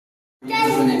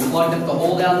When they plugged up the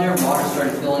hole down there, water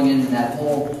started filling in that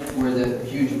hole where the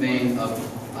huge vein of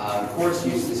quartz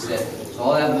used to sit. So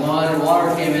all that mud and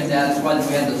water came in. That's why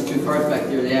we had those two cars back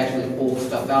there. They actually pulled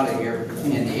stuff out of here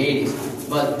in the 80s.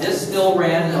 But this still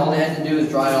ran, and all they had to do was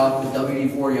dry it off with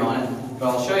WD-40 on it. But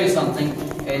I'll show you something.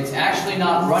 It's actually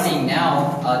not running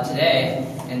now today.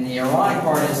 And the ironic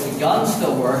part is the gun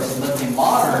still works, but the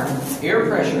modern air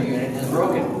pressure unit is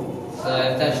broken. So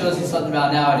if that shows you something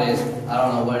about nowadays, I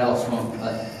don't know what else won't,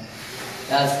 but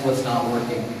that's what's not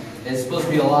working. It's supposed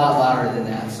to be a lot louder than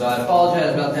that. So I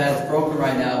apologize about that. It's broken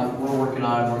right now. We're working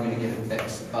on it. We're going to get it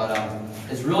fixed. But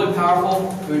it's really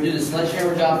powerful. We would do the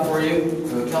sledgehammer job for you.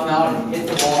 We would come out and hit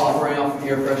the wall, operate off the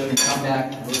air pressure, and come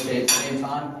back and rotate at the same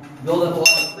time. Build up a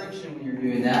lot of friction when you're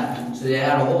doing that. So they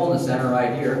had a hole in the center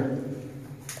right here.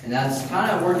 And that's kind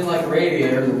of working like a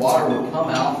radiator. The water would come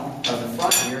out of the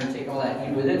front here and take all that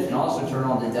heat with it, and also turn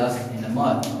on the dust and the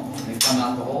mud. And come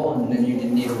out the hole, and then you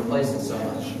didn't need to replace it so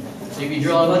much. So you can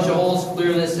drill a bunch of holes,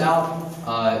 clear this out,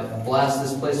 blast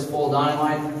this place full of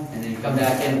dynamite, and then come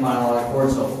back in and find all that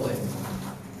quartz, hopefully.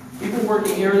 People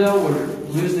working here, though, would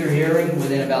lose their hearing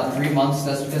within about 3 months.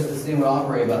 That's because this thing would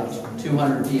operate about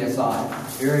 200 psi.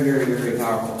 Very, very, very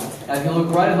powerful. Now, if you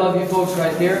look right above you folks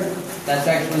right there, that's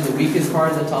actually the weakest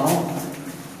part of the tunnel.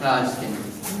 No, just kidding.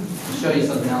 I'll show you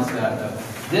something else about it, though.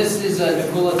 This is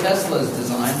Nikola Tesla's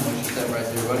design. I'll show that right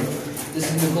there, everybody. This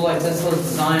is Nikola Tesla's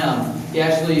design. He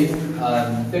actually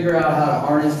figured out how to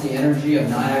harness the energy of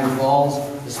Niagara Falls,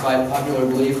 despite popular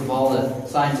belief of all the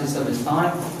scientists of his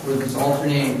time, with this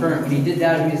alternating current. When he did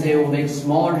that, he was able to make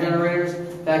smaller generators.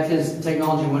 In fact, his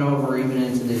technology went over even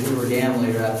into the Hoover Dam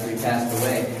later after he passed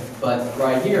away. But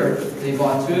right here, they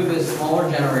bought 2 of his smaller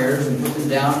generators and put them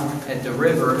down at the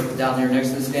river down there next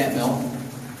to the stamp mill,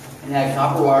 and had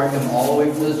copper wire come all the way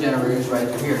from those generators right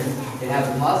through here. It had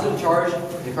a positive charge.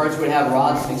 The carts would have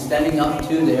rods extending up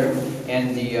to there,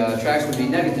 and the tracks would be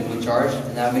negatively charged,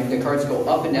 and that would make the carts go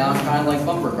up and down, kind of like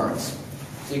bumper carts.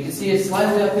 So you can see it's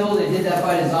slightly uphill. They did that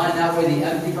by design. That way the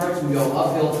empty carts would go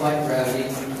uphill to fight gravity.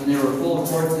 When they were full of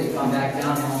quartz, they come back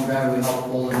downhill, and gravity would help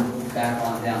pull them back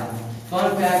on down.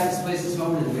 Fun fact, this place is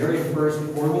home to the very first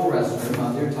portable restroom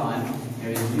of their time.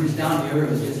 It was used down here. It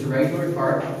was just a regular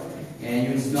cart, and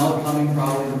you would smell it coming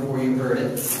probably before you heard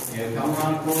it. You would come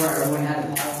around the corner, everyone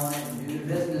had to pile on it and do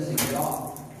their business and get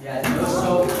off. You had no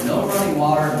soap, no running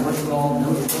water, and worst of all, no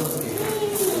toilet paper.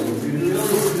 So it was really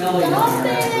smelly down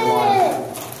here after a while.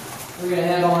 We're going to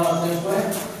head on up this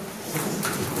way.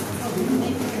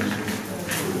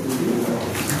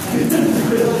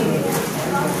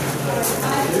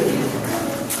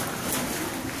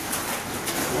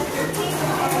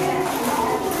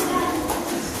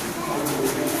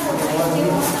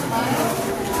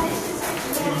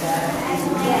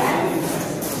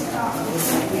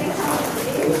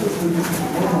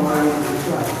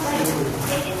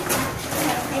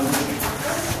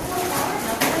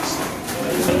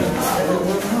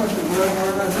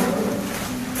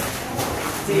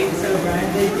 So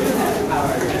Brian, they do have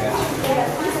power.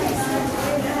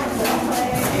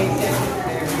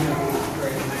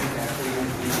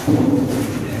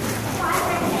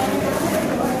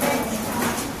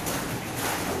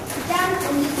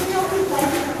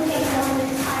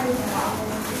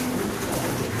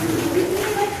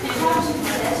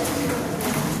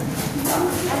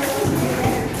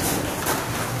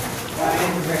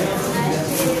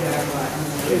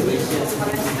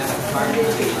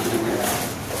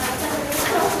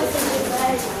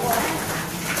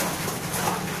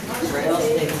 Rails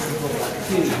take people about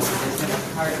 2 years. It's a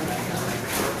hard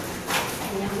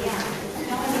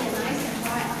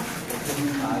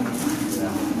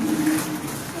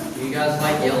Do you guys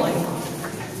like yelling?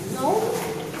 No.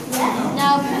 Yes. No.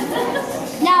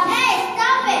 No. Hey,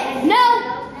 stop it. No.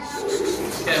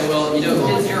 Okay, well, you know,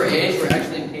 kids your age were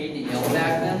actually paid to yell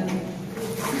back then.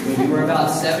 When you were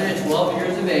about 7 to 12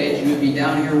 years of age, you would be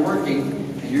down here working,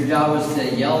 and your job was to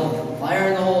yell, "Fire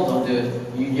in the hole," don't do it.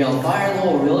 You'd yell, "Fire in the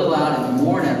hole," really loud and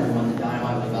warn everyone the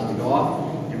dynamite was about to go off.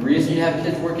 And the reason you have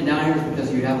kids working down here is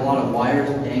because you have a lot of wires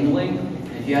dangling.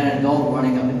 And if you had an adult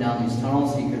running up and down these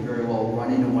tunnels, he could very well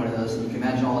run into one of those. And you can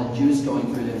imagine all the juice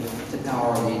going through to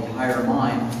power the entire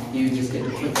mine. He would just get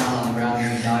put down on the ground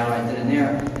and die right then and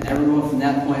there. And everyone from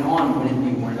that point on wouldn't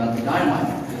be worried about the dynamite.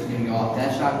 It was going to go off.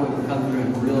 That shockwave would come through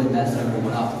and really mess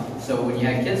everyone up. So when you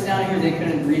had kids down here, they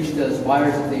couldn't reach those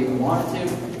wires if they even wanted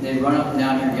to. They'd run up and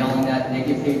down here yelling that, and they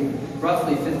get paid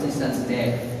roughly 50 cents a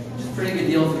day, which is a pretty good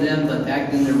deal for them. But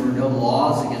back then there were no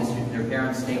laws against their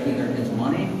parents taking their kids'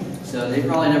 money, so they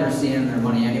probably never seen their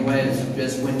money anyway. It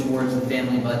just went towards the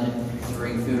family budget to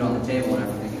bring food on the table and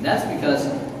everything. And that's because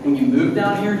when you moved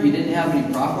down here, you didn't have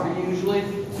any property usually,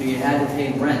 so you had to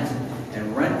pay rent.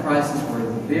 And rent prices were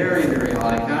very, very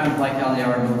high, kind of like how they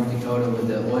are in North Dakota with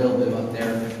the oil boom up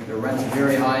there. The rent's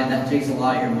very high, and that takes a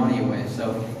lot of your money away.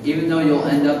 So even though you'll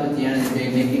end up at the end of the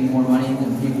day making more money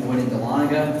than people would in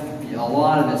Dahlonega, a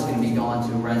lot of it's going to be gone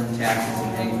to rent, taxes,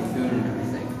 and paying for food and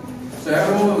everything. So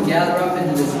everyone would gather up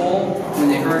into this hole. When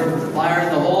they heard fire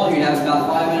in the hole, you'd have about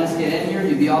 5 minutes to get in here.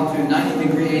 You'd be off to a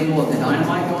 90-degree angle of the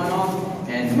dynamite going off,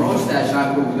 and most of that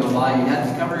shotgun would go by. You'd have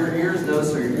to cover your ears, though,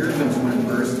 so your eardrums wouldn't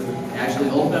burst. Actually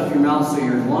open up your mouth so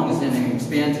your lungs didn't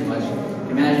expand too much.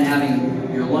 Imagine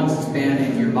having your lungs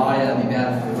expanded in your body. That would be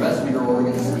bad for the rest of your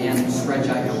organs and stretch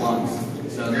out your lungs.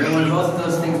 So they're doing both of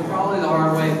those things probably the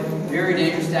hard way. Very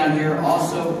dangerous down here.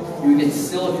 Also, you would get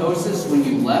silicosis when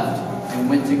you left and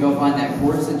went to go find that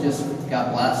quartz that just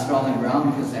got blasted on the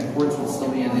ground, because that quartz would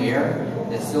still be in the air.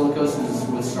 That silicosis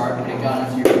would start when it got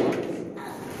into your lungs.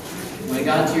 When it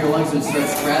got into your lungs, it would start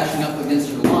scratching up against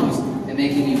your lungs and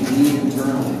making you bleed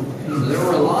internally. So there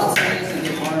were lots of ways to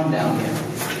get harmed down here.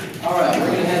 All right, we're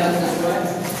going to head up this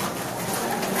way.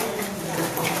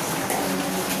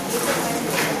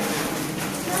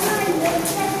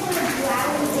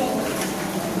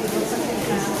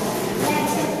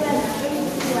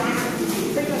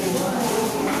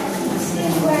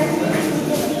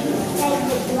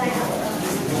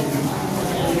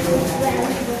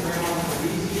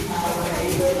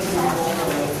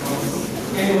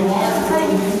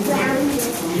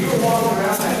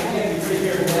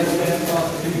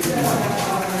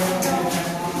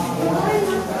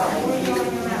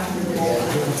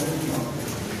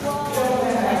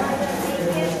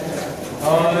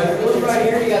 Right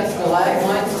here, you got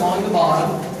stalagmites along the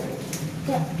bottom,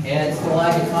 and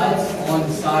stalactites along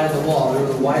the side of the wall. They're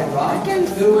the white rock.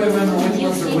 Who remember which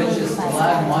ones are which?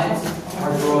 Stalagmites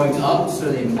are growing up,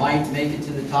 so they might make it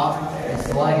to the top, and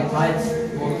stalactites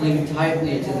will cling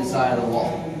tightly to the side of the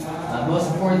wall.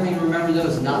 Most important thing to remember, though,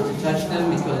 is not to touch them,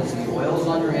 because the oils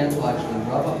on your hands will actually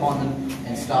rub up on them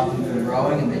and stop them from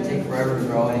growing, and they take forever to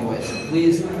grow anyway. So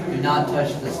please do not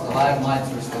touch the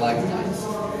stalagmites or stalactites.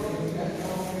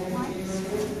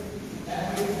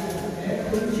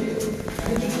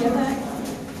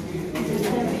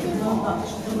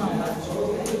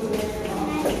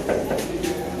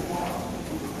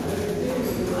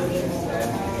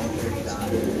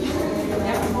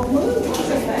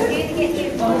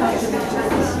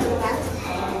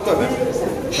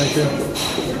 Thank you.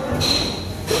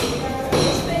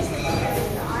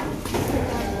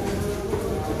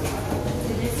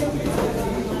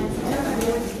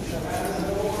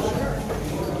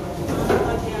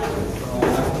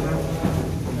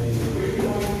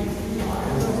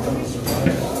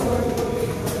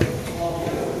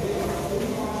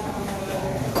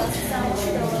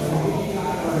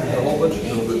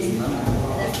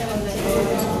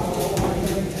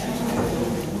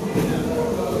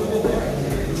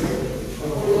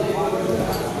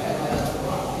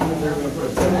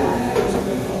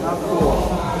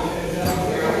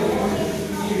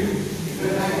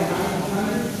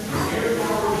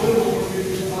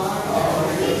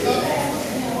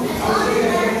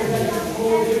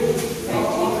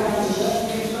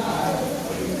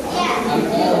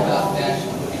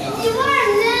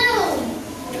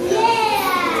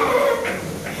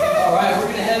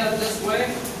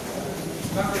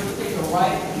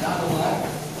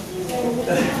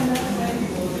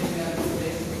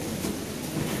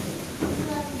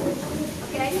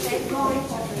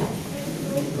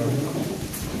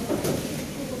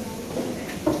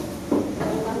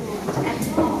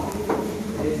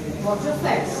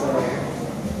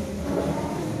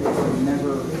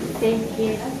 Thank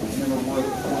you.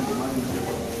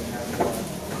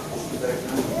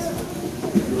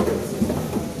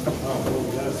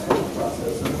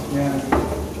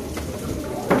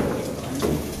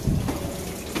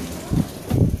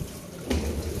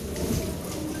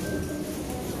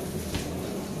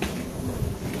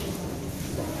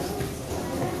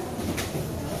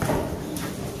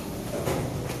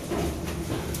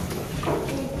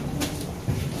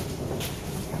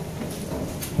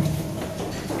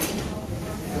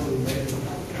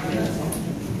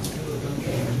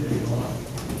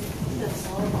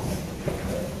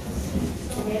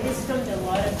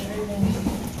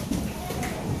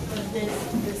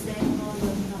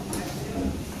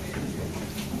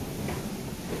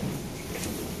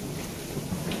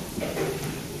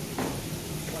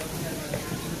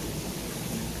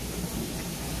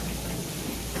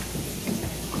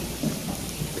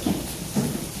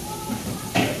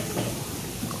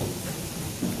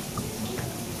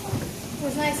 It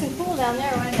was nice and cool down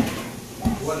there, wasn't it?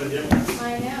 What a difference.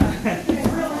 I know.